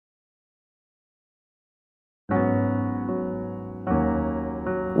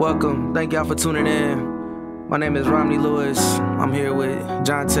Welcome. Thank y'all for tuning in. My name is Romney Lewis. I'm here with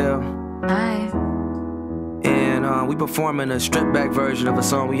Jontelle. Hi. And we performing a stripped back version of a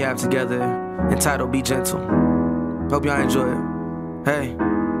song we have together entitled Be Gentle. Hope y'all enjoy it. Hey.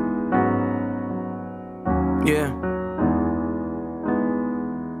 Yeah.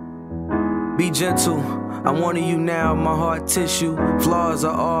 Be gentle. I'm warning you now, my heart tissue. Flaws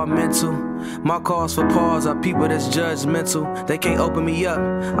are all mental. My cause for pause are people that's judgmental. They can't open me up.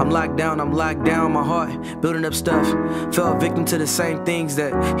 I'm locked down, my heart building up stuff. Fell victim to the same things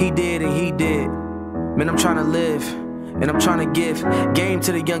that he did and he did. Man, I'm trying to live, and I'm trying to give game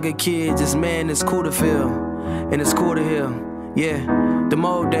to the younger kids. This man, it's cool to feel, and it's cool to heal. Yeah, the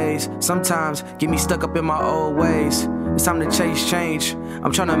old days sometimes get me stuck up in my old ways. It's time to chase change.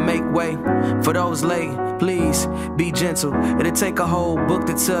 I'm trying to make way for those late. Please be gentle. It'll take a whole book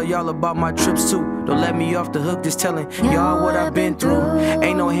to tell y'all about my trips too. Don't let me off the hook, just telling y'all what I've been through.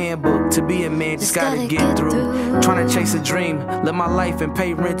 Ain't no handbook to be a man, just gotta get through. Trying to chase a dream, live my life and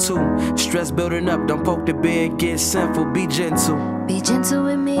pay rent too. Stress building up, don't poke the bed, get sinful. Be gentle. Be gentle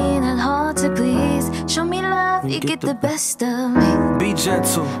with me, not hard to please. Show me love, you get the best of me. Be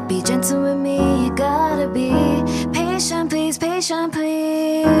gentle. Be gentle with me, you gotta be patient, please, patient,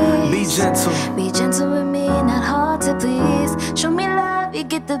 please. Be gentle. Be gentle with me, not hard to please. Show me love, you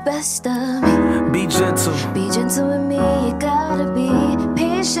get the best of me. Be gentle. Be gentle with me, you gotta be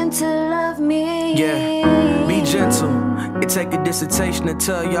patient to love me. Yeah, be gentle. It take a dissertation to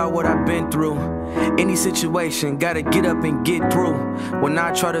tell y'all what I've been through. Any situation, gotta get up and get through. When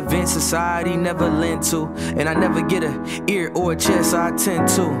I try to vent, society never lend to. And I never get a ear or a chest, I tend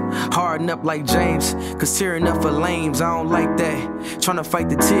to harden up like James, cause tearing up for lames, I don't like that. Trying to fight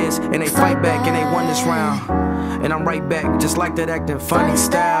the tears, and they fight back, and they won this round. And I'm right back, just like that acting funny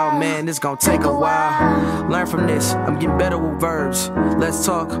style. Man, this gon' take a while. Learn from this, I'm getting better with verbs. Let's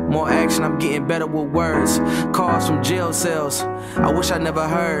talk, more action, I'm getting better with words. Calls from jail cells, I wish I never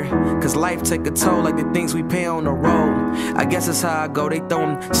heard. Cause life take a toll like the things we pay on the road. I guess that's how I go, they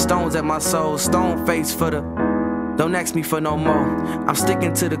throwing stones at my soul. Stone face for the, don't ask me for no more. I'm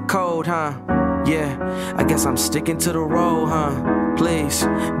sticking to the code, huh? Yeah, I guess I'm sticking to the road, huh? Please,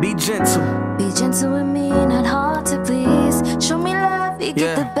 be gentle. Be gentle with me, not hard to please. Show me love, you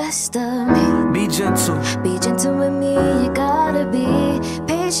get the best of me. Be gentle. Be gentle with me, you gotta be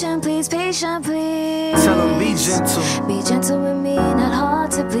patient, please, patient, please. Tell them be gentle. Be gentle with me, not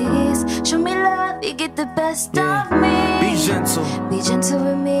hard to please. Show me love, you get the best of me. Be gentle. Be gentle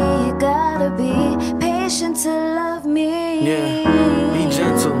with me, you gotta be patient to love me. Yeah, be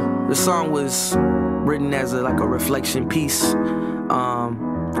gentle. The song was written as like a reflection piece.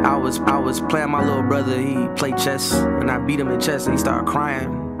 I was playing my little brother, he played chess, and I beat him in chess, and he started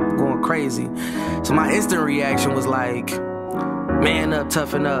crying, going crazy. So my instant reaction was like, man up,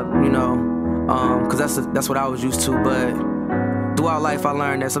 toughen up, you know, cause that's what I was used to. But throughout life I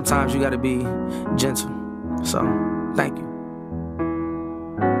learned that sometimes you gotta be gentle. So, thank you.